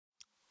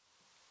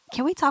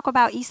Can we talk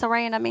about Issa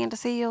Rae and Amanda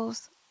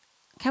Seales?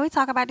 Can we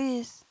talk about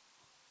this?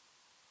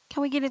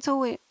 Can we get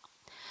into it?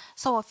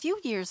 So a few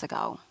years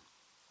ago,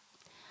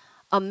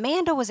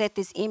 Amanda was at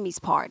this Emmys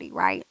party,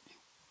 right?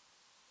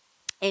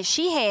 And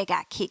she had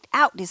got kicked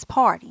out this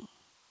party.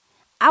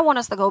 I want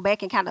us to go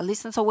back and kind of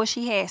listen to what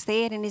she had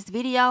said in this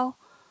video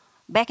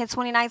back in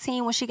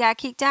 2019 when she got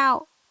kicked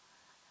out.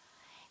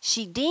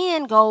 She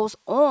then goes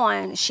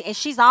on, and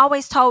she's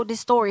always told this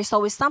story,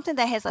 so it's something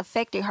that has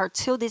affected her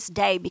till this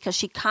day because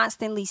she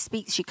constantly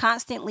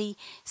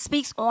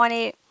speaks on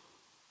it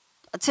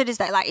to this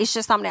day. Like, it's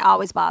just something that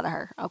always bothered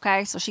her,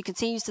 okay? So she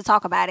continues to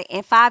talk about it,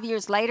 and 5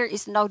 years later,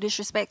 it's no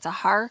disrespect to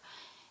her.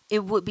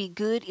 It would be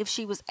good if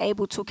she was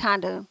able to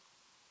kind of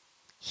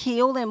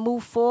heal and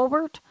move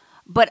forward,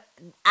 but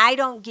I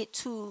don't get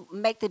to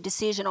make the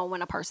decision on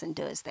when a person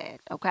does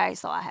that, okay?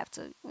 So I have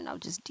to,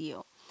 just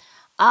deal.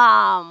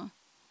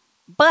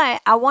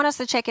 But I want us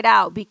to check it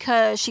out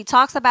because she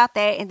talks about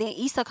that, and then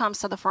Issa comes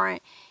to the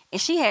front and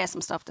she has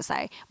some stuff to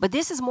say. But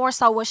this is more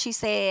so what she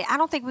said. I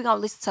don't think we're going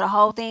to listen to the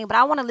whole thing, but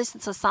I want to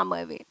listen to some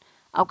of it,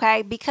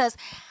 okay? Because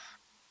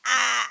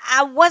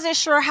I wasn't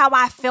sure how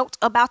I felt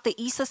about the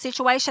Issa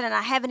situation, and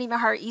I haven't even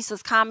heard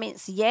Issa's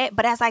comments yet.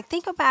 But as I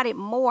think about it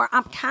more,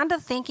 I'm kind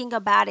of thinking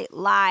about it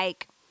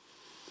like,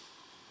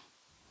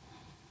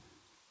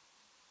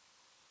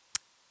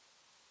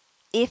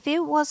 if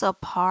it was a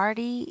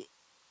party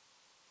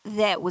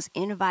that was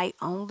invite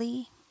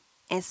only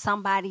and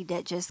somebody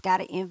that just got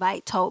an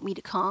invite told me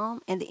to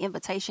come and the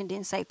invitation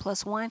didn't say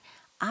 +1,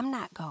 I'm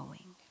not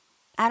going.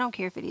 I don't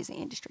care if it is an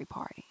industry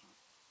party,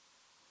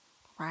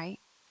 right?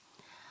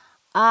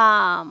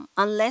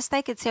 Unless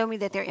they could tell me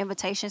that their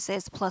invitation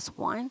says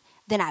 +1,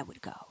 then I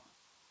would go,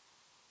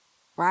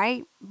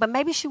 right? But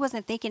maybe she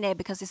wasn't thinking that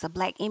because it's a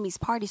Black Emmys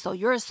party, so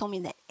you're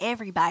assuming that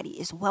everybody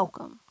is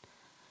welcome.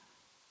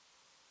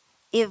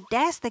 If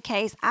that's the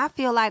case, I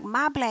feel like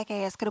my black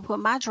ass could have put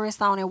my dress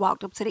on and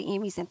walked up to the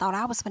Emmys and thought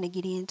I was going to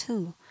get in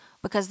too.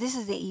 Because this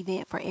is an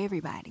event for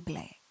everybody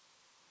black.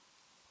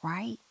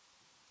 Right?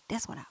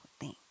 That's what I would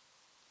think.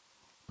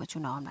 But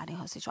I'm not in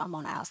her situation. I'm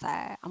on the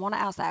outside. I'm on the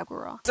outside,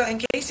 girl. So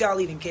in case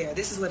y'all even care,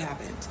 this is what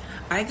happened.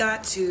 I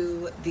got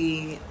to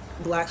the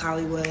Black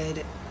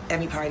Hollywood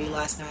Emmy party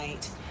last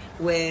night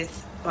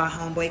with my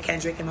homeboy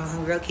Kendrick and my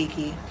homegirl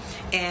Kiki,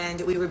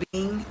 and we were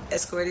being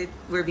escorted,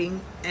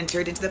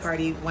 entered into the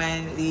party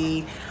when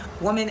the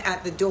woman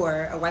at the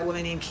door, a white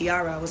woman named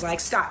Kiara, was like,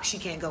 stop, she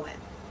can't go in.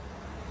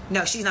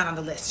 No, she's not on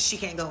the list, she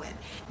can't go in.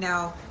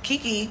 Now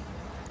Kiki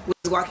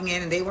was walking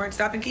in and they weren't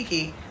stopping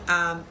Kiki,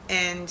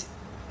 and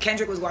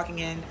Kendrick was walking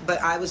in,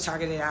 but I was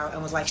targeted out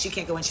and was like, she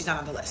can't go in, she's not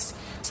on the list.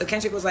 So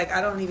Kendrick was like, I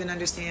don't even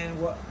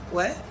understand what?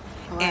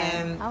 Right.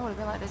 And I would have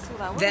been like this too.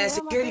 Like, the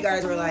security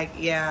guards were like,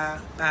 yeah,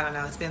 I don't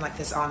know. It's been like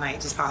this all night,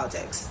 just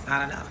politics. I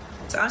don't know.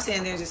 So I'm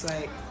standing there just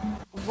like,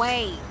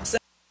 wait.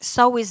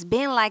 So it's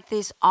been like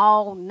this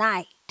all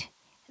night.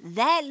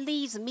 That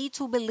leads me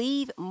to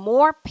believe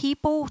more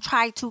people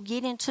tried to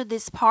get into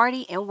this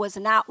party and was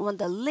not on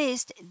the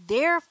list,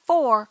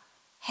 therefore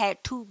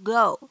had to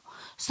go.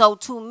 So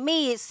to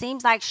me, it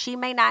seems like she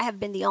may not have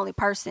been the only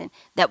person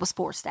that was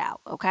forced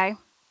out, okay?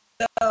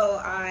 So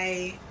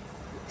I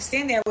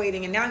stand there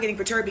waiting, and now I'm getting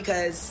perturbed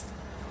because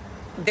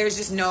there's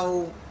just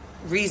no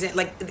reason.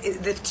 Like,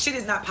 the shit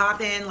is not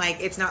popping.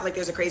 Like, it's not like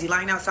there's a crazy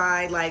line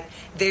outside. Like,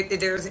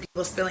 there's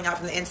people spilling out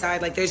from the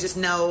inside. Like, there's just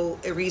no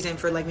reason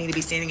for like me to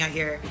be standing out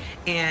here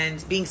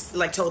and being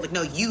like told like,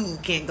 no, you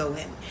can't go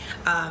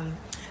in.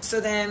 So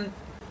then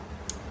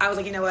I was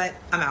like, you know what,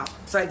 I'm out.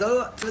 So I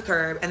go to the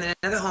curb, and then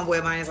another homeboy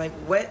of mine is like,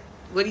 what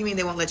do you mean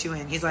they won't let you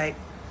in? He's like,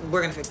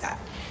 we're gonna fix that.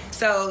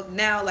 So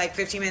now, like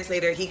 15 minutes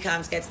later, he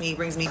comes, gets me,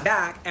 brings me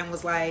back, and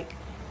was like,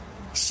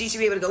 she should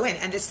be able to go in.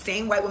 And this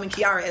same white woman,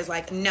 Kiara, is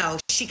like, no,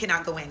 she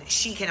cannot go in.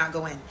 She cannot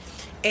go in.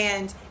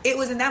 And it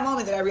was in that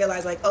moment that I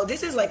realized, like, oh,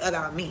 this is like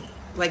about me.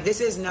 Like,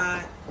 this is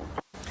not.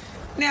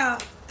 Now,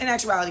 in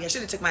actuality, I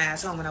should have took my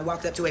ass home when I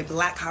walked up to a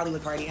Black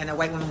Hollywood party and a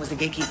white woman was the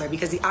gatekeeper,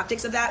 because the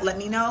optics of that let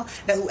me know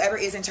that whoever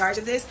is in charge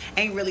of this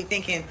ain't really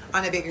thinking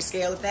on a bigger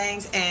scale of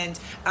things. And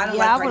I don't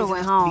like parties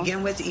to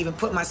begin with to even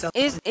put myself.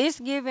 It's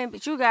given,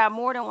 but you got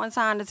more than one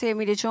time to tell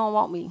me that you don't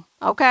want me,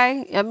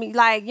 okay? I mean,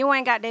 like, you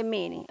ain't got that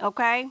many,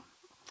 okay?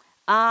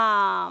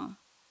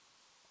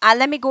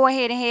 Let me go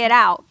ahead and head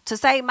out to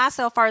save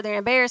myself further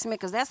embarrassment,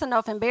 because that's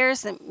enough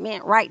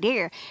embarrassment right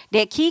there.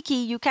 That Kiki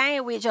you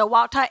came with just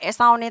walked her ass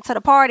on into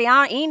the party.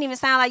 It ain't even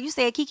sound like you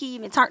said Kiki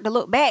even turned to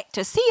look back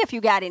to see if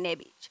you got in that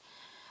bitch.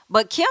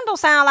 But Kendall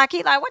sound like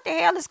he like, what the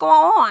hell is going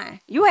on?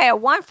 You had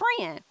one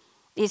friend,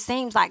 it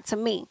seems like to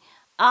me.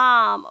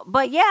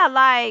 But yeah,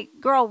 like,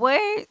 girl,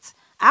 what?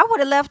 I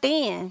would have left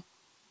in.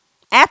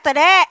 After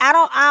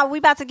that, we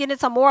about to get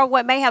into more of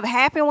what may have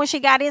happened when she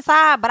got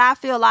inside, but I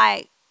feel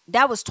like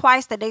that was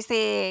twice that they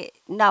said,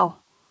 no,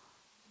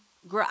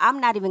 girl, I'm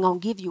not even going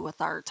to give you a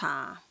third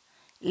time.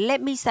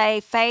 Let me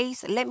save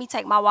face. Let me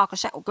take my walk of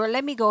shame. Girl,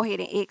 let me go ahead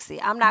and exit.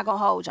 I'm not going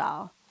to hold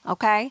y'all,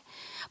 okay?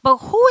 But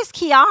who is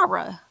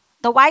Kiara?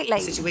 The white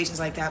lady. Situations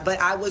like that. But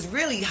I was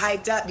really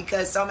hyped up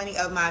because so many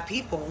of my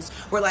peoples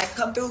were like,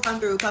 come through, come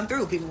through, come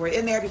through. People were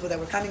in there, people that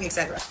were coming,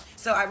 etc.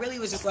 So I really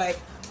was just like,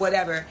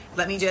 whatever,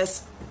 let me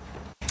just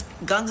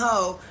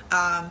gung-ho.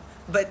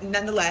 But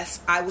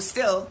nonetheless, I was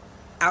still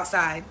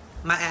outside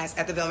my ass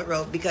at the Velvet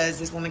Rope because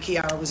this woman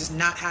Kiara was just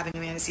not having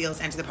Amanda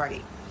Seales enter the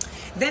party.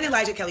 Then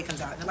Elijah Kelly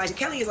comes out, and Elijah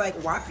Kelly is like,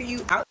 why are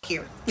you out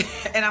here?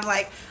 And I'm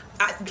like,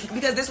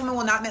 because this woman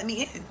will not let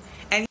me in.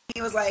 And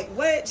he was like,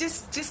 what?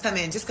 Just come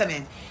in, just come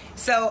in.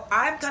 So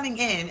I'm coming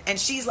in, and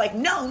she's like,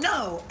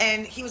 no.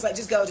 And he was like,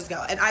 just go.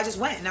 And I just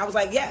went, and I was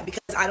like, yeah, because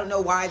I don't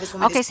know why this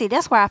woman Okay, see,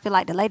 that's where I feel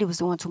like the lady was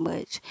doing too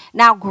much.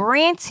 Now,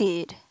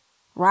 granted,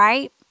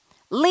 right?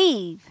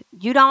 Leave.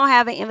 You don't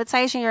have an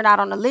invitation. You're not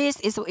on the list.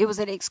 It was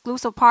an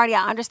exclusive party.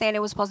 I understand it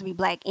was supposed to be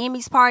Black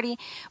Emmy's party,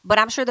 but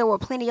I'm sure there were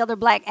plenty other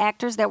Black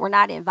actors that were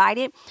not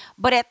invited.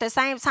 But at the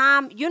same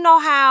time, you know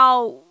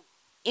how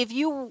if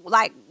you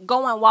like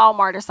go in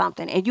Walmart or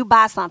something and you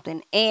buy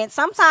something, and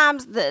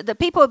sometimes the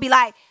people would be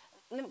like,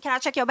 can I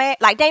check your bag?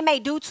 Like, they may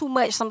do too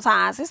much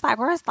sometimes. It's like,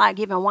 we're like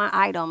giving one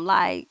item.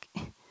 Like,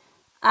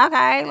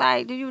 okay,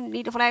 like, do you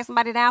need to flag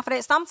somebody down for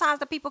that? Sometimes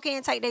the people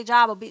can take their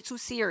job a bit too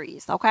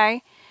serious,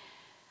 okay?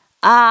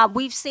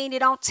 We've seen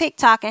it on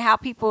TikTok and how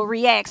people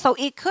react. So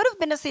it could have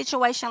been a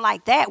situation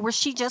like that where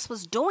she just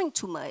was doing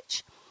too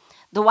much.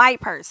 The white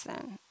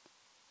person,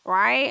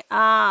 right?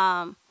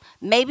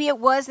 Maybe it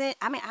wasn't.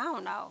 I mean, I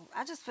don't know.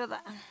 I just feel like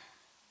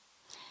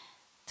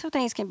two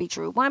things can be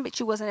true. One, but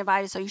you wasn't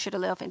invited, so you should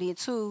have left. And then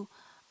two,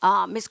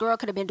 Miss Girl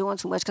could have been doing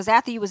too much. Because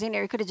after you was in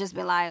there, it could have just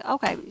been like,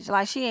 okay,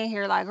 like she ain't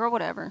here, like, girl,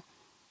 whatever.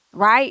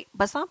 Right?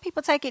 But some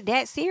people take it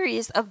that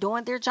serious of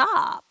doing their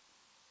job.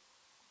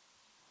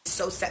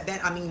 So set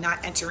bent on me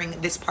not entering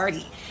this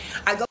party.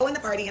 I go in the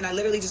party and I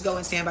literally just go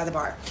and stand by the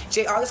bar.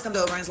 Jay August comes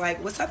over and is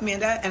like, what's up,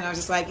 Amanda? And I was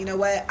just like, you know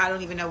what? I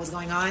don't even know what's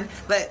going on.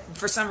 But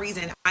for some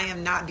reason, I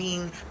am not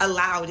being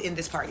allowed in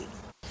this party.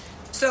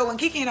 So when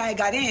Kiki and I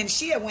got in,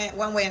 she had went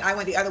one way and I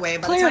went the other way.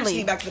 By the time she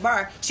came back to the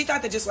bar, she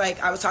thought that just like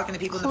I was talking to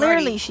people in the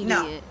party. Clearly she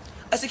did.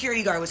 A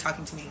security guard was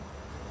talking to me.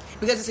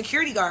 Because the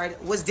security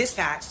guard was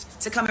dispatched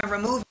to come and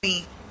remove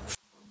me.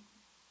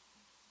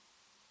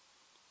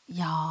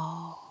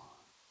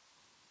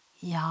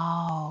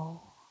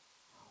 Y'all,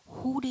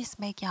 who this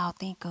make y'all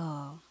think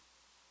of?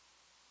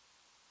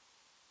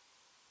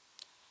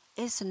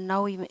 It's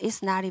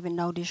not even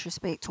no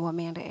disrespect to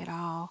Amanda at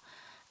all.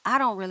 I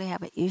don't really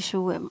have an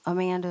issue with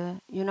Amanda.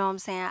 You know what I'm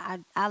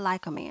saying? I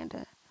like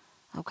Amanda.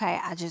 Okay,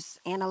 I just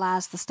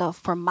analyze the stuff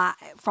from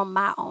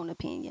my own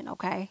opinion.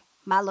 Okay,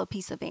 my little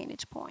piece of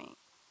vantage point.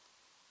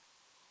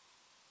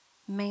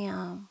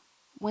 Ma'am,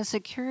 when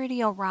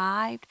security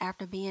arrived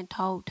after being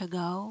told to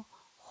go,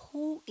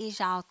 who is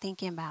y'all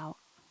thinking about?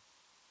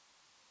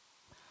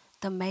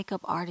 The makeup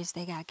artist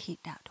that got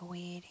kicked out the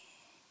wedding.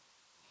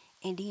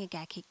 And then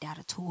got kicked out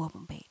of two of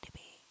them back to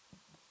back.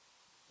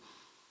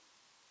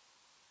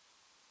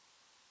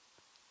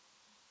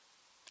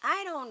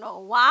 I don't know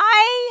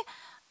why.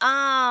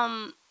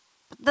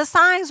 The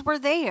signs were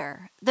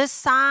there.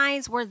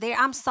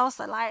 I'm so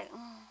like,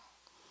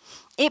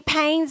 it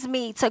pains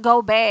me to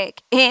go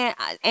back and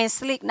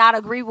slick not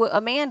agree with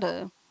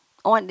Amanda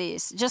on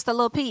this. Just a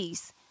little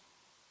piece.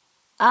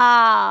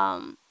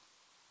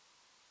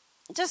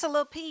 Just a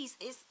little piece.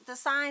 The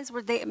signs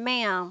were there,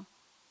 ma'am.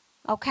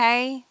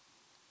 Okay?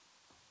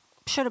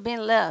 Should have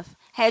been left.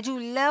 Had you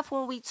left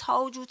when we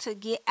told you to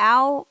get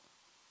out,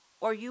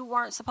 or you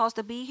weren't supposed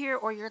to be here,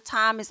 or your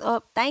time is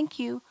up, thank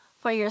you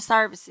for your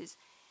services.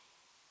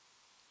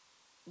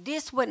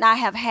 This would not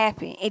have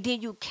happened. And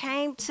then you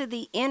came to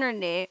the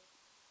internet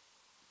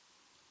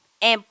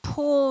and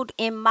pulled,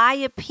 in my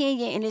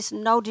opinion, and it's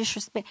no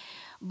disrespect,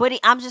 but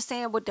I'm just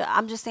saying with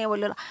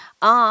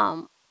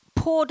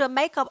pulled a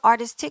makeup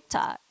artist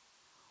TikTok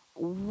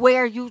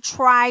where you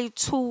try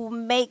to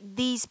make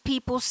these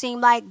people seem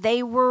like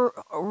they were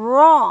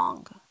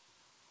wrong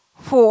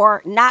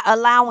for not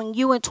allowing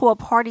you into a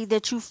party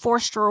that you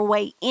forced your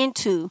way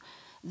into.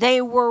 They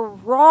were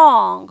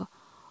wrong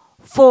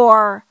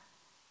for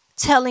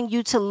telling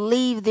you to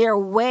leave their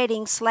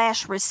wedding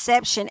 /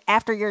 reception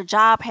after your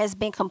job has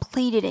been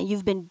completed and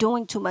you've been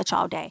doing too much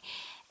all day.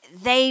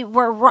 They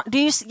were wrong.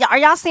 Are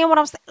y'all seeing what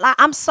I'm saying? Like,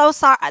 I'm so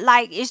sorry.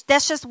 Like,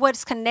 that's just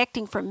what's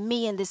connecting for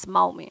me in this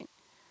moment.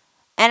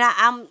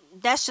 And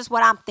that's just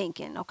what I'm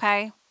thinking,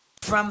 okay?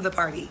 From the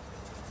party.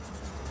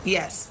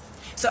 Yes.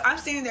 So I'm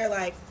standing there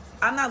like,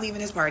 I'm not leaving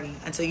this party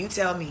until you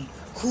tell me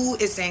who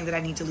is saying that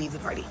I need to leave the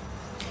party.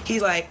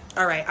 He's like,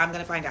 all right, I'm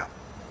going to find out.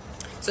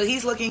 So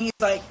he's looking, he's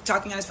like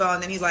talking on his phone,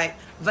 and then he's like,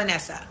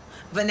 Vanessa.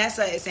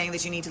 Vanessa is saying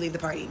that you need to leave the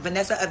party.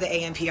 Vanessa of the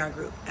ANPR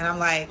group. And I'm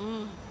like,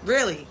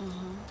 really?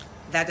 Mm-hmm.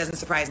 That doesn't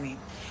surprise me.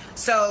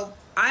 So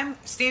I'm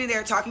standing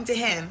there talking to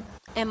him.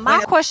 And my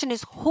question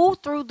is, who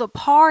threw the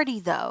party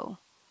though?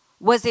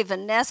 Was it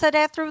Vanessa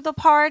that threw the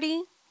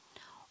party?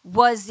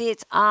 Was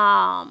it,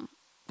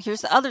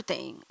 here's the other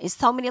thing. It's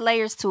so many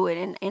layers to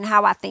it and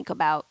how I think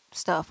about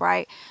stuff,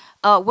 right?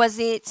 Was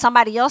it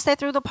somebody else that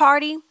threw the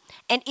party?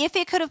 And if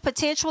it could have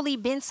potentially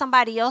been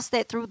somebody else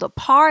that threw the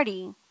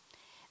party,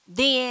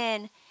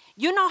 then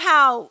You know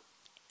how,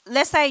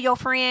 let's say your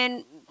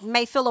friend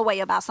may feel a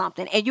way about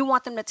something and you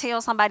want them to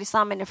tell somebody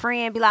something and the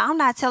friend be like, I'm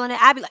not telling it.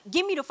 I'd be like,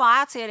 give me the phone.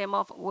 I'll tell them.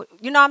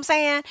 You know what I'm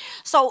saying?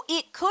 So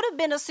it could have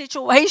been a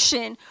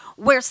situation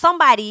where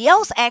somebody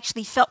else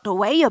actually felt a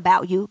way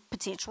about you,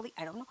 potentially.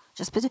 I don't know.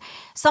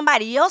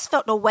 Somebody else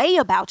felt a way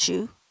about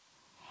you.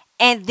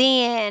 And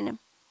then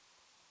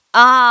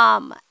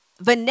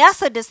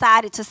Vanessa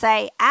decided to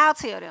say, I'll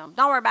tell them.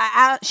 Don't worry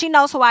about it. She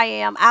knows who I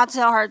am. I'll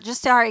tell her.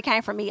 Just tell her it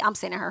came from me. I'm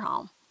sending her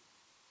home.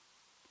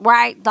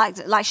 Right?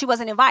 Like she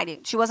wasn't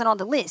invited. She wasn't on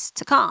the list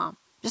to come.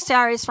 Just tell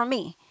her it's from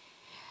me.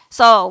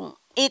 So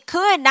it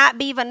could not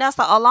be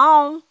Vanessa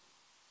alone.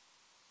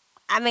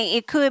 I mean,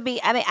 it could be.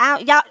 I mean,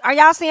 y'all, are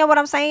y'all seeing what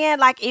I'm saying?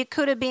 Like, it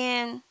could have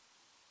been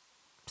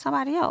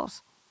somebody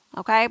else.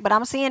 Okay, but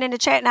I'm seeing in the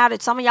chat now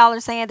that some of y'all are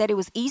saying that it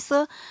was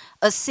Issa,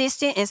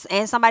 assistant,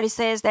 and somebody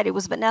says that it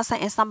was Vanessa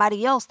and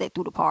somebody else that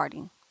threw the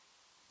party.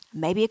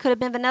 Maybe it could have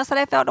been Vanessa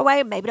that felt the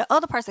way. Maybe the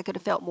other person could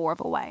have felt more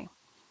of a way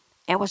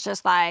and was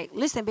just like,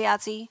 listen,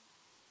 BLT,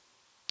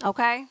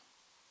 okay?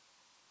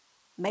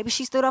 Maybe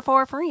she stood up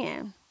for a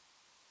friend.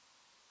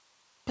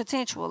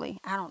 Potentially.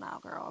 I don't know,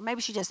 girl. Maybe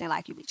she just didn't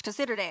like you, bitch.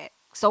 Consider that.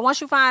 So once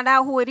you find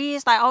out who it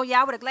is, like, oh,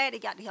 yeah, I would have gladly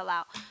got the hell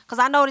out. Because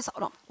I know this,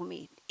 hold on, with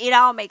me. It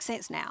all makes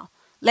sense now.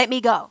 Let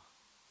me go.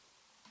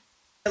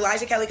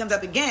 Elijah Kelly comes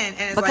up again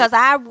and it's because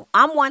like,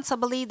 I'm one to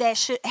believe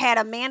that had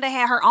Amanda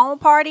had her own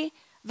party,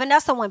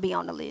 Vanessa wouldn't be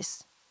on the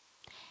list.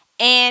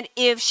 And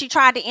if she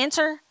tried to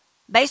enter,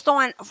 based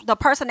on the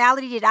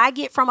personality that I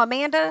get from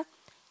Amanda,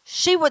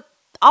 she would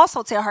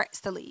also tell her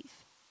to leave.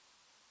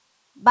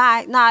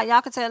 Bye. Nah, y'all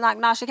can tell, like,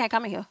 nah, she can't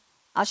come in here.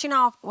 She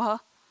know with her.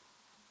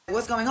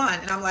 What's going on?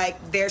 And I'm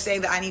like, they're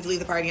saying that I need to leave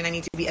the party and I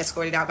need to be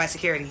escorted out by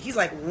security. He's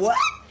like, what?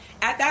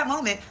 At that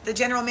moment, the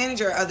general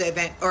manager of the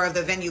event or of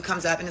the venue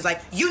comes up and is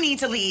like, you need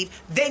to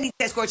leave. They need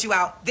to escort you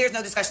out. There's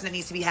no discussion that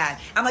needs to be had.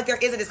 I'm like, there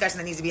is a discussion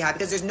that needs to be had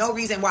because there's no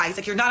reason why. He's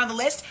like, you're not on the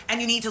list and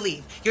you need to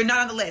leave. You're not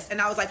on the list.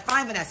 And I was like,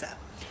 fine, Vanessa.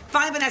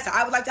 Fine, Vanessa.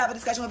 I would like to have a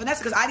discussion with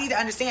Vanessa because I need to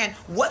understand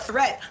what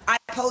threat I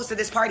pose to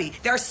this party.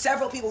 There are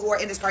several people who are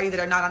in this party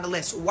that are not on the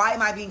list. Why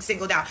am I being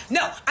singled out?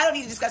 No, I don't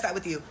need to discuss that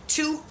with you.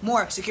 2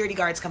 more security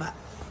guards come up.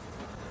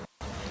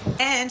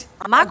 And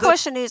my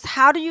question is,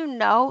 how do you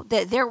know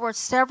that there were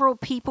several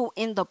people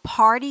in the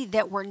party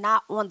that were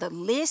not on the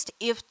list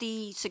if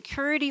the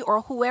security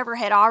or whoever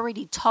had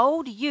already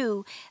told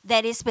you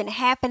that it's been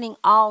happening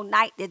all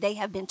night, that they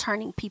have been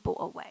turning people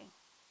away?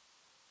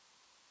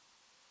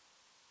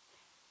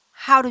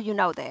 How do you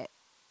know that?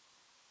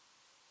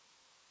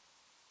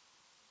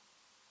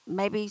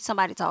 Maybe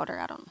somebody told her.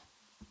 I don't know.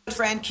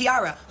 Friend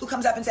Kiara, who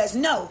comes up and says,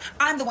 no,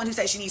 I'm the one who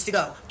says she needs to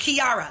go.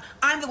 Kiara,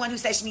 I'm the one who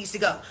says she needs to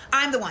go.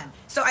 I'm the one.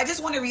 So I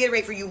just want to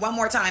reiterate for you one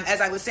more time, as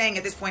I was saying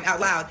at this point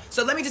out loud.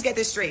 So let me just get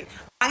this straight.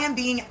 I am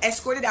being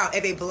escorted out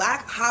of a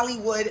Black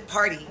Hollywood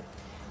party,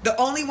 the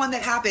only one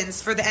that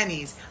happens for the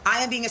Emmys.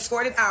 I am being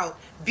escorted out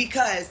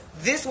because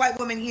this white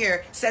woman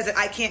here says that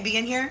I can't be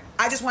in here.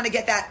 I just want to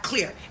get that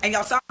clear. And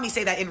y'all saw me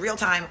say that in real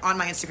time on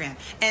my Instagram.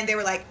 And they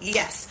were like,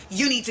 yes,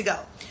 you need to go.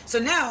 So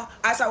now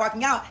I start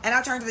walking out and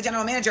I turn to the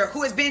general manager,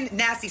 who has been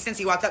nasty since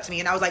he walked up to me.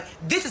 And I was like,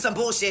 this is some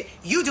bullshit.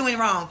 You doing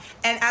wrong.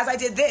 And as I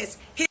did this,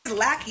 his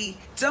lackey,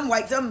 some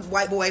white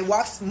boy,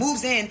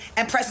 moves in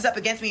and presses up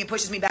against me and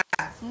pushes me back.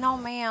 No,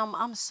 ma'am.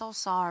 I'm so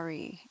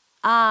sorry.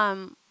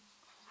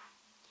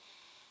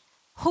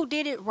 Who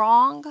did it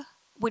wrong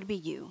would be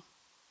you.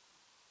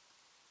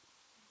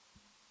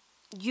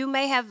 You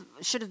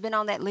should have been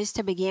on that list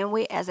to begin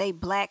with as a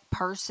Black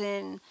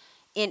person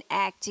in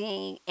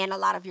acting, and a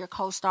lot of your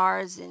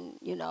co-stars and,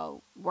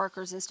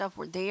 workers and stuff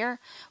were there.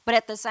 But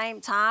at the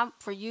same time,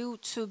 for you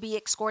to be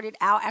escorted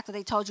out after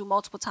they told you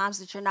multiple times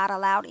that you're not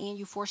allowed in,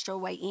 you forced your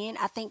way in,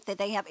 I think that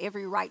they have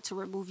every right to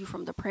remove you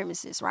from the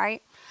premises,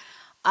 right?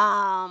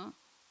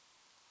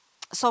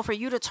 So for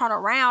you to turn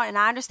around, and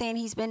I understand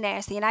he's been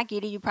nasty, and I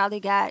get it, you probably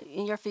got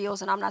in your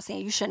feels, and I'm not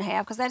saying you shouldn't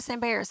have, because that's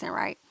embarrassing,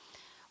 right?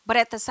 But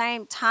at the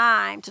same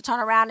time, to turn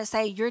around and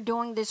say you're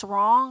doing this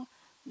wrong,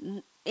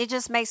 it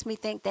just makes me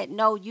think that,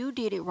 no, you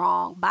did it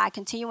wrong by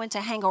continuing to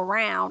hang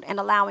around and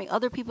allowing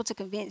other people to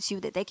convince you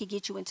that they could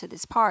get you into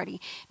this party,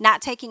 not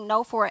taking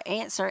no for an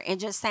answer and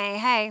just saying,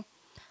 hey,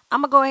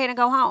 I'm going to go ahead and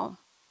go home.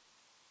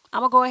 I'm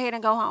going to go ahead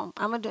and go home.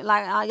 I'm going to do,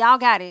 like, y'all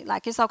got it.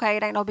 Like, it's okay.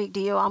 It ain't no big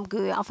deal. I'm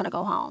good. I'm finna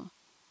go home.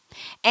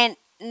 And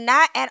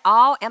not at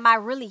all am I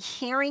really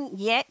hearing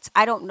yet.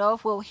 I don't know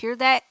if we'll hear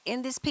that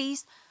in this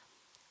piece.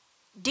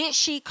 Did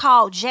she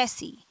call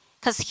Jesse?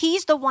 Because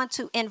he's the one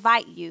to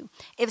invite you.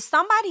 If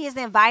somebody is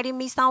inviting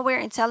me somewhere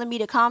and telling me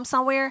to come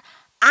somewhere,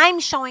 I'm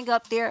showing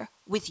up there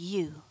with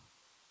you.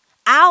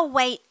 I'll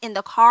wait in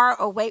the car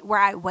or wait where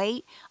I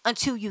wait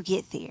until you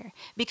get there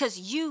because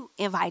you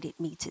invited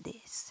me to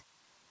this,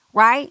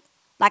 right?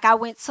 Like I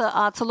went to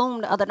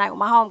Tulum the other night with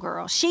my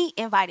homegirl. She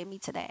invited me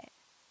to that.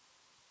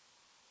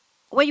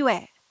 Where you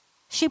at?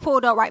 She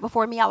pulled up right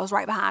before me. I was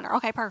right behind her.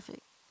 Okay,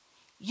 perfect.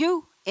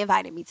 You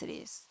invited me to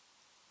this.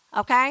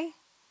 Okay?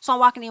 So I'm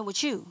walking in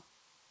with you.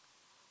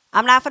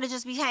 I'm not going to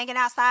just be hanging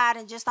outside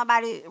and just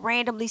somebody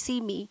randomly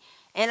see me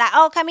And like,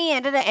 oh, come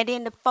in. And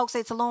then the folks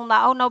at Saloon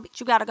like, oh, no, bitch,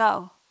 you got to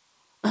go.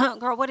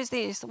 Girl, what is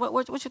this?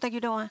 What you think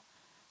you're doing?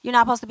 You're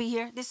not supposed to be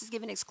here. This is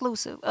giving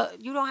exclusive.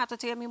 You don't have to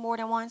tell me more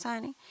than once,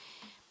 honey.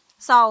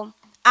 So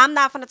I'm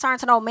not going to turn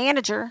to no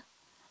manager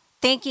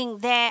thinking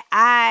that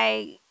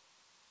I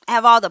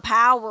have all the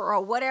power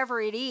or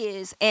whatever it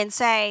is and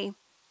say,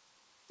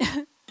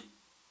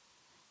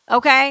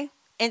 okay,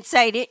 and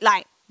say that,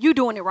 like, you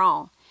doing it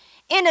wrong.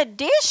 In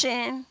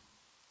addition,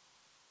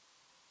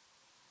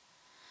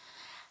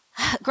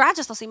 girl, I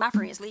just don't see my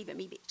friends leaving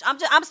me, bitch.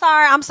 I'm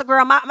sorry.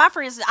 Girl, my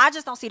friends, I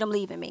just don't see them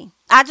leaving me.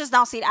 I just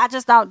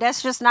don't.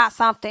 That's just not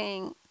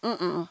something.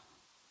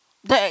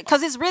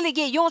 Because it's really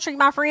you don't treat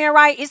my friend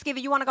right. It's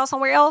giving you want to go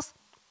somewhere else.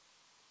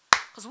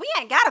 Because we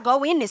ain't got to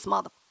go in this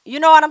mother.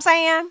 You know what I'm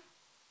saying?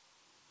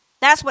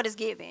 That's what it's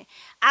giving.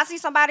 I see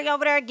somebody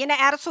over there getting an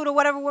attitude or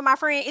whatever with my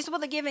friend. It's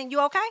really giving, you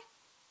okay?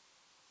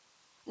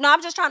 No,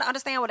 I'm just trying to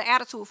understand what the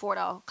attitude for,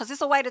 though. Because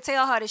it's a way to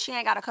tell her that she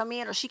ain't got to come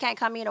in or she can't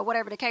come in or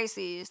whatever the case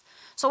is.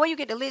 So where you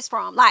get the list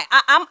from? Like,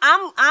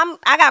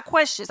 I got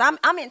questions.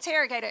 I'm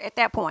interrogator at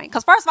that point.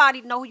 Because first of all, I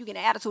need to know who you get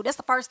an attitude. That's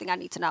the first thing I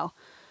need to know.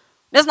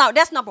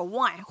 That's number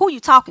one. Who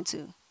you talking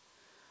to?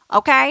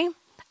 Okay?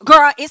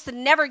 Girl, it's the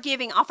never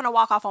giving, I'm finna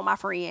walk off on my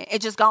friend.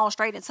 It just gone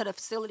straight into the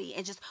facility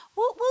and just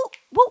whoop, whoop,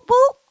 whoop,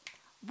 whoop.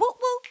 Whoop,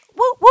 whoop,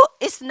 whoop, whoop.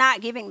 It's not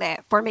giving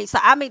that for me. So,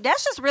 I mean,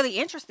 that's just really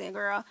interesting,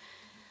 girl.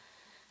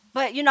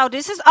 But, you know,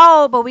 this is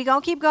old, but we gonna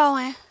keep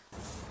going.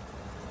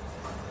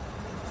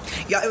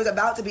 Y'all, it was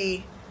about to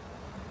be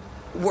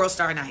World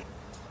Star Night.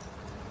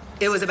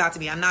 It was about to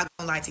be. I'm not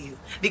gonna lie to you.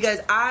 Because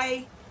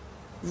I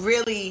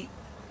really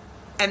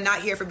am not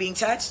here for being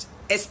touched,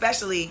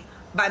 especially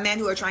by men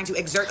who are trying to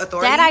exert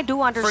authority. That I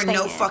do understand. For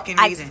no fucking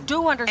reason. I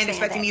do understand. And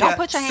expecting that. me Don't to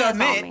put your hands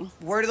submit, on me.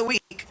 word of the week,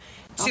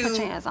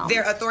 to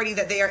their authority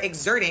that they are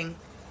exerting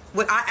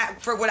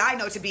for what I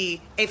know to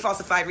be a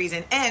falsified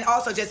reason, and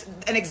also just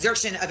an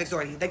exertion of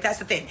authority. Like, that's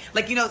the thing.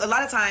 Like, you know, a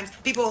lot of times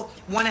people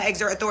want to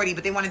exert authority,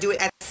 but they want to do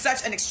it at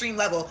such an extreme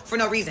level for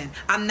no reason.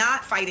 I'm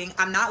not fighting.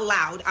 I'm not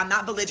loud. I'm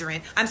not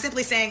belligerent. I'm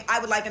simply saying I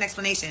would like an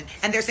explanation.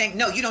 And they're saying,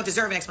 no, you don't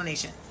deserve an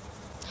explanation.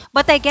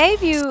 But they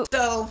gave you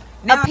so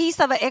now, a piece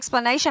of an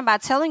explanation by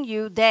telling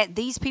you that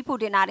these people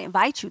did not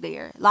invite you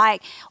there.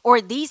 Like, or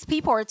these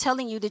people are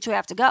telling you that you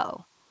have to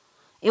go.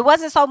 It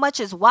wasn't so much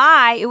as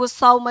why, it was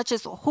so much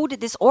as who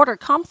did this order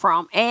come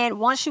from? And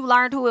once you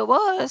learned who it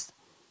was,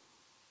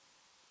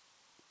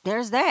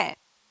 there's that.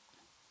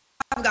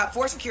 I've got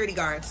 4 security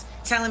guards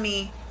telling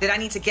me that I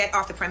need to get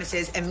off the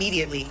premises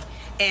immediately.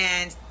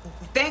 And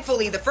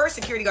thankfully, the first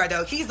security guard,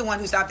 though, he's the one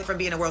who stopped it from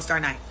being a World Star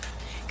Night.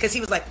 Because he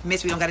was like,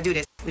 miss, we don't got to do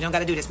this. We don't got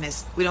to do this,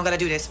 miss. We don't got to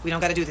do this. We don't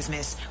got to do this,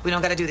 miss. We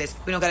don't got to do this.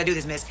 We don't got to do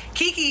this, miss.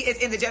 Kiki is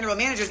in the general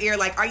manager's ear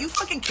like, are you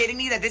fucking kidding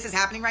me that this is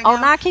happening right now? Oh,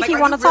 now Kiki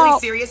like, want to talk. Are you really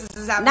talk. serious this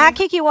is happening? Now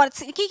Kiki want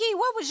to... Kiki,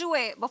 where was you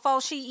at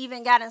before she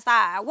even got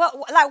inside? Where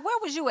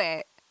was you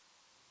at?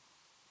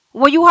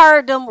 When you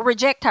heard them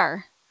reject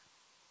her?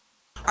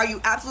 Are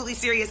you absolutely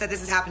serious that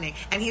this is happening?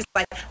 And he's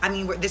like, I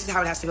mean, this is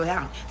how it has to go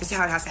down. This is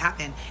how it has to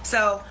happen.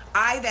 So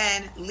I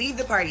then leave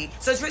the party.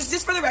 So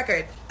just for the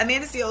record,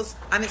 Amanda Seales,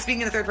 I'm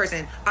speaking in the third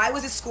person. I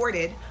was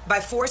escorted by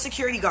 4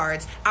 security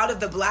guards out of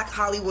the Black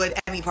Hollywood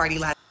Emmy party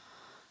last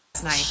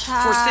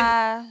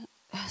night.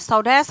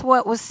 So that's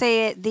what was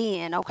said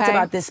then, okay?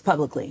 About this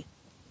publicly.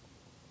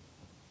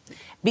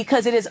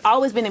 Because it has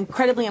always been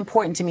incredibly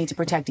important to me to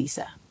protect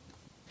Issa.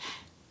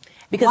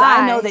 Because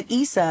I know that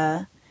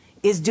Issa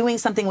is doing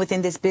something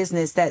within this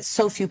business that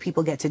so few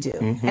people get to do.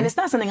 Mm-hmm. And it's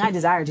not something I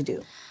desire to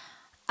do.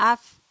 I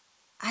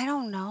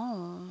don't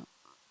know.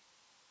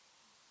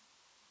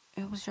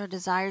 It was your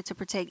desire to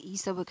protect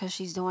Issa because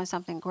she's doing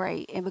something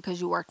great and because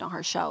you worked on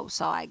her show.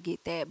 So I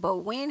get that. But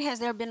when has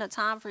there been a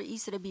time for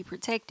Issa to be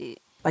protected?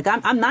 Like,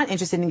 I'm not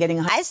interested in getting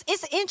a...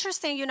 It's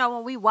interesting, you know,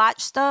 when we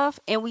watch stuff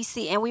and we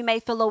see, and we may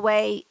feel a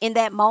way in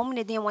that moment,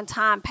 and then when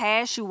time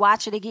passes, you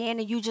watch it again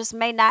and you just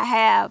may not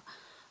have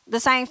the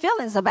same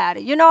feelings about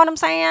it. You know what I'm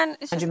saying?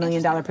 It's $100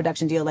 million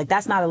production deal. Like,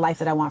 that's not a life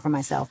that I want for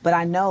myself. But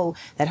I know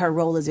that her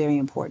role is very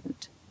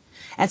important.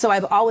 And so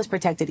I've always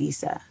protected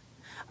Issa.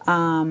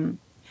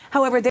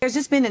 However, there's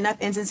just been enough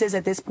instances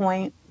at this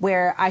point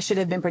where I should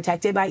have been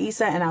protected by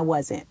Issa and I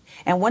wasn't.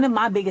 And one of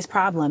my biggest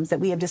problems that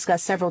we have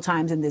discussed several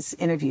times in this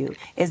interview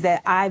is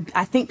that I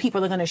think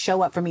people are going to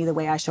show up for me the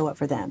way I show up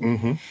for them.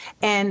 Mm-hmm.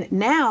 And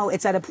now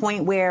it's at a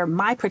point where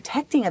my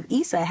protecting of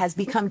Issa has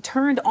become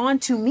turned on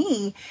to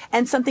me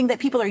and something that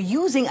people are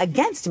using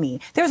against me.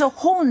 There's a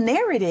whole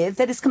narrative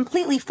that is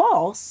completely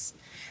false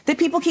that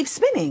people keep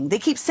spinning. They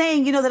keep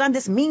saying, you know, that I'm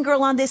this mean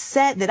girl on this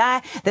set, that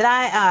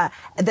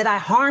I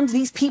harmed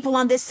these people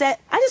on this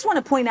set. I just want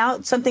to point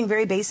out something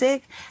very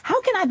basic.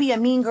 How can I be a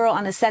mean girl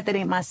on a set that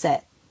ain't my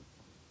set?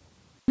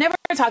 Never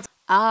talked.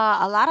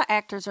 A lot of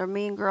actors are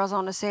mean girls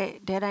on the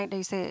set. That ain't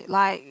they set.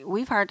 Like,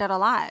 we've heard that a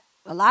lot.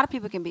 A lot of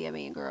people can be a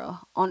mean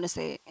girl on the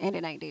set, and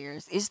it ain't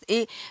theirs.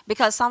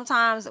 Because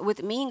sometimes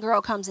with mean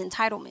girl comes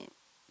entitlement.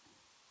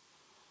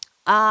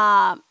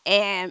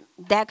 And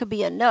that could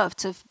be enough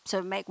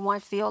to make one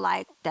feel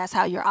like that's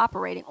how you're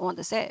operating on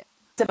the set.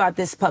 About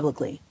this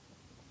publicly.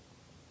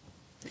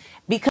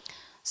 Because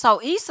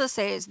So Issa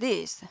says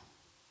this.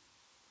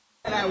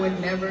 That I would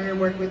never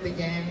work with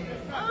again.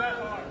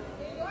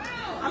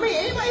 I mean,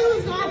 anybody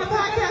who's gone on the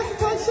podcast and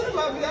talk shit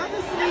about me,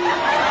 honestly.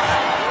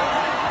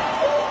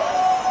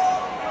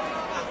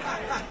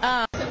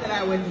 That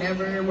I would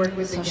never work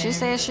with again. So she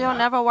says she'll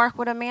never work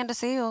with Amanda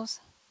Seales.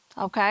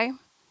 Okay?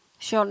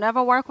 She'll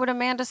never work with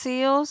Amanda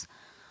Seales.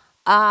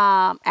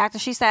 After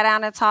she sat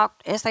down and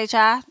talked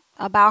SHI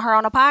about her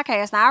on a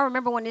podcast. Now, I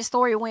remember when this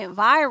story went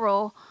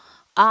viral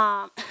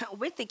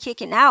with the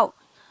kicking out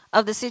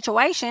of the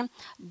situation,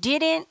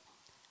 didn't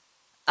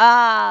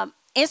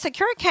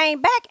Insecure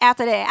came back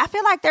after that. I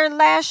feel like their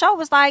last show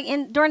was like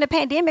during the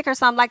pandemic or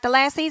something, like the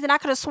last season. I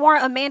could have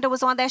sworn Amanda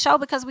was on that show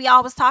because we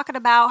all was talking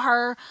about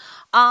her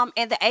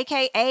and the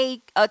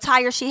AKA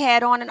attire she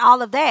had on and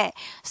all of that.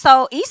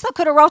 So Issa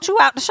could have wrote you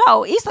out the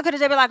show. Issa could have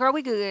just been like, girl,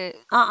 we good.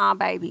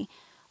 Baby.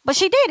 But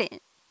she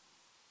didn't.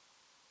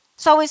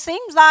 So it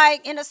seems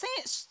like, in a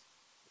sense,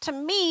 to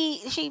me,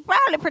 she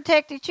probably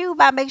protected you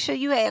by making sure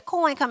you had a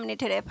coin coming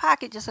into that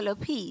pocket, just a little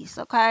piece,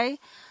 okay?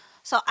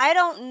 So I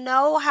don't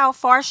know how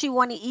far she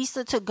wanted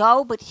Issa to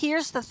go, but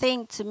here's the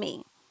thing to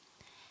me.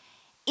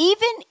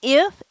 Even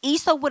if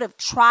Issa would have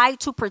tried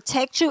to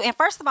protect you, and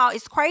first of all,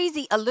 it's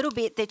crazy a little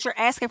bit that you're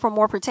asking for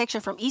more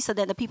protection from Issa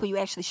than the people you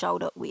actually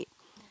showed up with.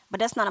 But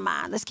that's none of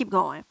mine. Let's keep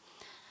going.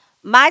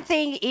 My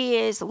thing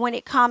is, when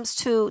it comes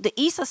to the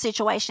Issa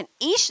situation,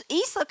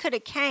 Issa could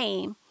have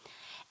came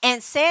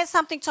and said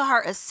something to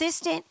her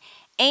assistant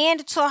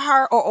and to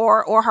her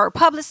or her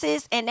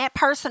publicist and that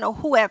person or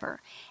whoever.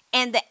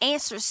 And the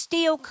answer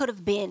still could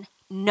have been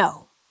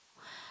no.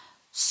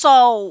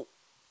 So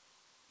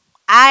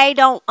I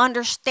don't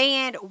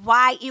understand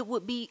why it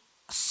would be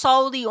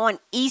solely on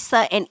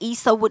Issa and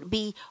Issa would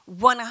be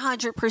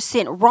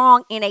 100%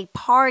 wrong in a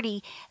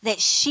party that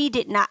she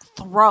did not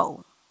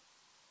throw.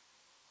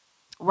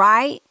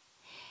 Right?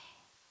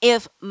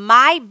 If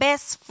my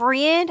best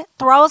friend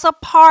throws a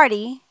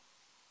party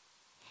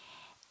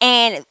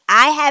and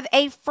I have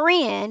a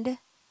friend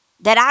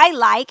that I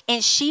like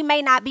and she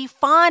may not be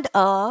fond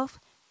of,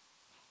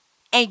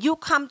 and you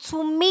come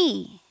to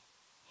me,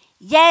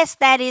 yes,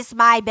 that is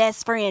my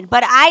best friend,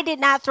 but I did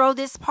not throw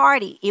this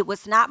party. It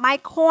was not my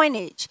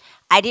coinage.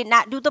 I did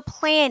not do the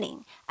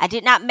planning. I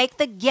did not make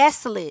the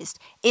guest list.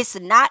 It's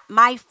not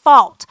my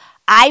fault.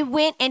 I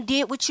went and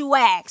did what you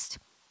asked.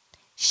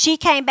 She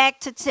came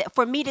back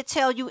for me to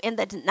tell you in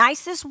the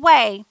nicest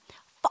way,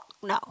 fuck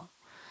no,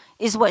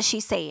 is what she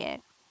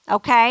said.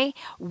 Okay?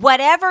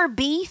 Whatever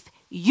beef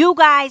you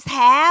guys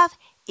have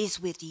is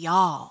with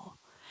y'all.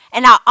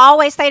 And I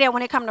always say that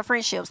when it comes to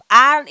friendships.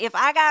 If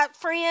I got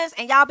friends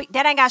and y'all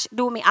that ain't got shit to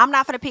do with me, I'm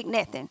not finna pick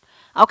nothing.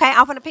 Okay?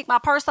 I'm finna pick my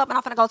purse up and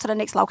I'm finna go to the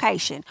next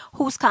location.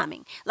 Who's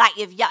coming? Like,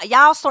 if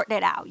y'all sort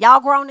that out.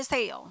 Y'all grown as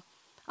hell.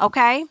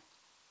 Okay?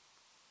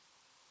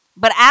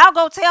 But I'll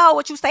go tell her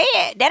what you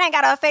said. That ain't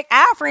gotta affect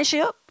our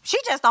friendship. She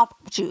just don't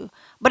fuck with you.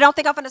 But don't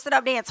think I'm finna sit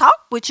up there and talk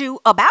with you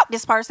about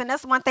this person.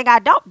 That's one thing I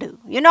don't do.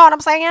 You know what I'm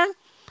saying?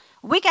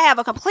 We can have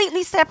a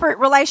completely separate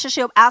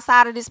relationship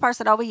outside of this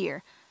person over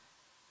here.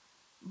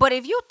 But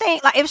if you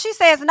think, like, if she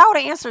says no, the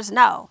answer is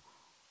no.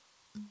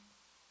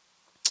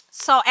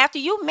 So after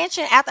you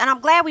mentioned, and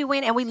I'm glad we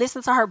went and we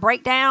listened to her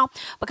breakdown,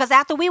 because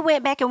after we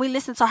went back and we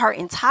listened to her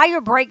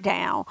entire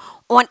breakdown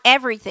on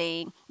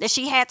everything that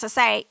she had to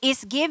say,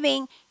 it's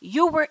giving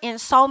you were in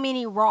so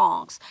many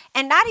wrongs.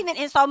 And not even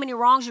in so many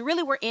wrongs, you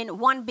really were in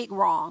one big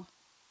wrong.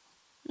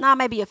 No,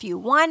 maybe a few.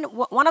 One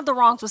of the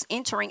wrongs was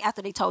entering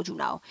after they told you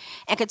no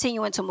and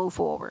continuing to move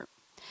forward.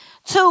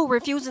 2,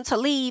 refusing to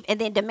leave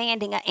and then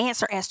demanding an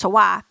answer as to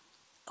why,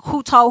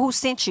 who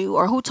sent you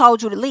or who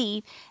told you to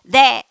leave.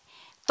 That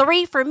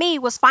 3 for me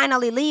was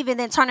finally leaving,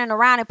 then turning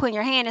around and putting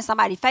your hand in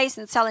somebody's face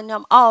and telling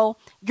them, oh,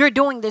 you're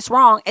doing this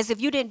wrong, as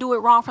if you didn't do it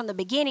wrong from the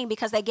beginning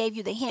because they gave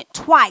you the hint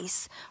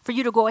twice for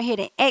you to go ahead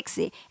and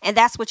exit. And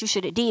that's what you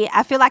should have did.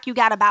 I feel like you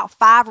got about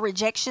 5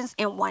 rejections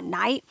in one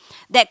night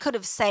that could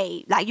have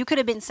saved. Like, you could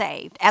have been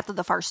saved after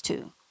the first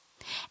 2.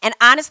 And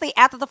honestly,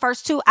 after the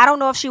first 2, I don't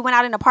know if she went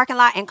out in the parking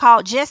lot and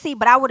called Jesse,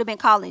 but I would have been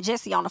calling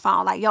Jesse on the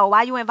phone. Like, yo,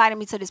 why you inviting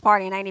me to this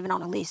party and I ain't even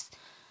on the list?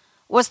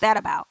 What's that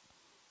about?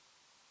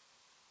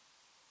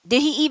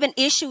 Did he even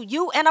issue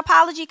you an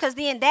apology? Because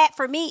then that,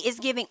 for me, is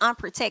giving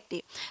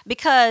unprotected.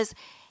 Because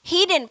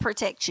he didn't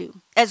protect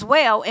you as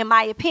well, in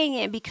my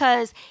opinion,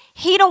 because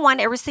he the one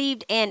that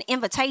received an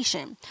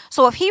invitation.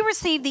 So if he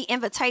received the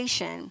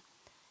invitation,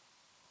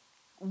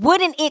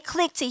 wouldn't it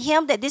click to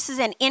him that this is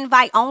an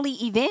invite-only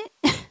event?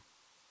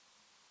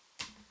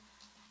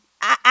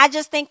 I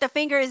just think the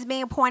finger is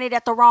being pointed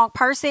at the wrong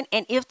person.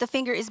 And if the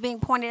finger is being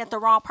pointed at the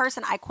wrong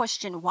person, I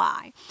question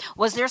why.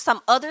 Was there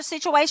some other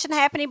situation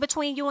happening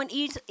between you and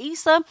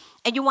Issa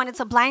and you wanted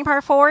to blame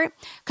her for it?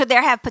 Could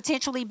there have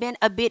potentially been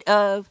a bit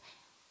of,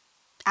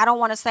 I don't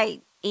want to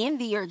say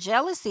envy or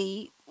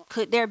jealousy.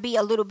 Could there be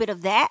a little bit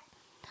of that?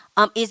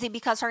 Is it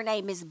because her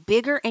name is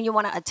bigger and you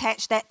want to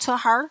attach that to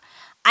her?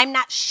 I'm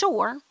not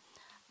sure.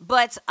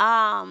 But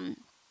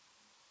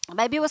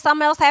Maybe it was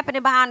something else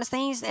happening behind the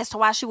scenes as to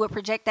why she would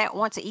project that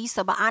onto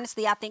Issa. But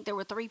honestly, I think there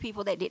were 3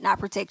 people that did not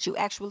protect you.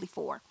 Actually,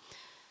 4.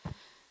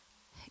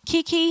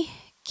 Kiki,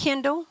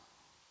 Kendall,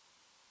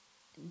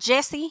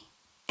 Jesse,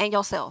 and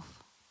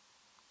yourself.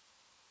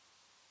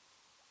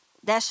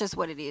 That's just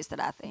what it is that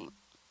I think.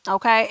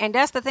 Okay? And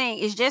that's the thing.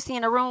 Is Jesse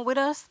in the room with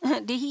us?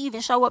 Did he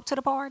even show up to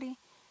the party?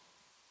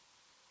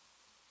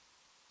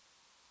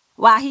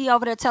 While he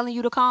over there telling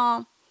you to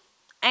come?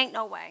 Ain't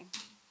no way.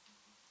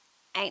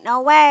 Ain't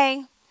no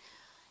way.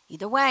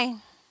 Either way,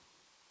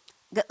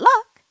 good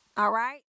luck. All right?